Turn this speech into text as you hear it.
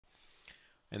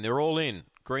And they're all in.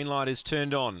 Green light is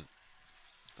turned on.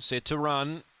 Set to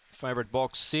run. Favourite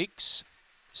box 6.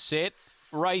 Set.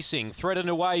 Racing. Threatened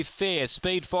away fair.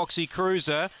 Speed Foxy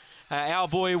Cruiser. Our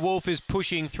Boy Wolf is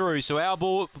pushing through. So Our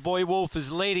Boy Wolf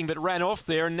is leading but ran off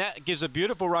there. And that gives a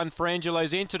beautiful run for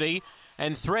Angelo's Entity.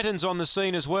 And Threaten's on the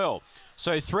scene as well.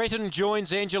 So Threaten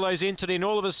joins Angelo's Entity and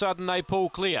all of a sudden they pull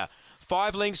clear.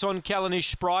 5 lengths on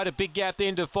Callanish Sprite, a big gap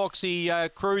then to Foxy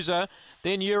Cruiser,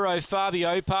 then Euro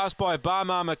Fabio, passed by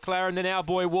Barmar McLaren, then Our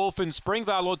Boy Wolf and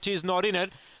Springvale Ortiz not in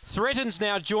it. Threaten's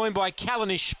now joined by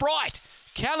Callanish Sprite.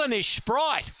 Callanish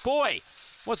Sprite, boy,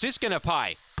 what's this going to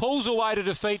pay? Pulls away to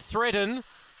defeat Threaten,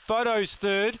 Photos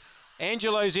third,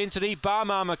 Angelo's Entity,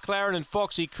 Barmar McLaren and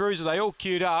Foxy Cruiser, they all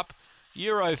queued up.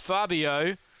 Euro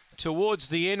Fabio towards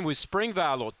the end with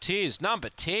Springvale Ortiz, number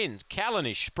 10,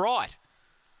 Callanish Sprite.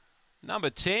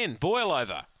 Number 10,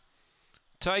 Boilover,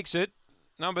 takes it.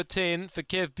 Number 10 for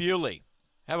Kev Bewley.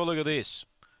 Have a look at this.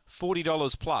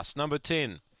 $40 plus. Number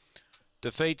 10.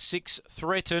 Defeat 6,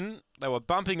 Threaten. They were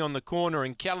bumping on the corner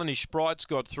and Callanish Sprites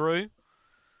got through.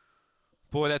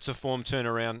 Boy, that's a form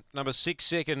turnaround. Number 6,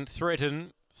 second,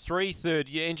 Threaten. 3, third,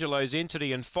 Angelo's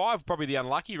Entity. And 5, probably the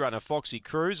unlucky runner, Foxy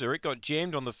Cruiser. It got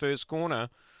jammed on the first corner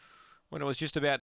when it was just about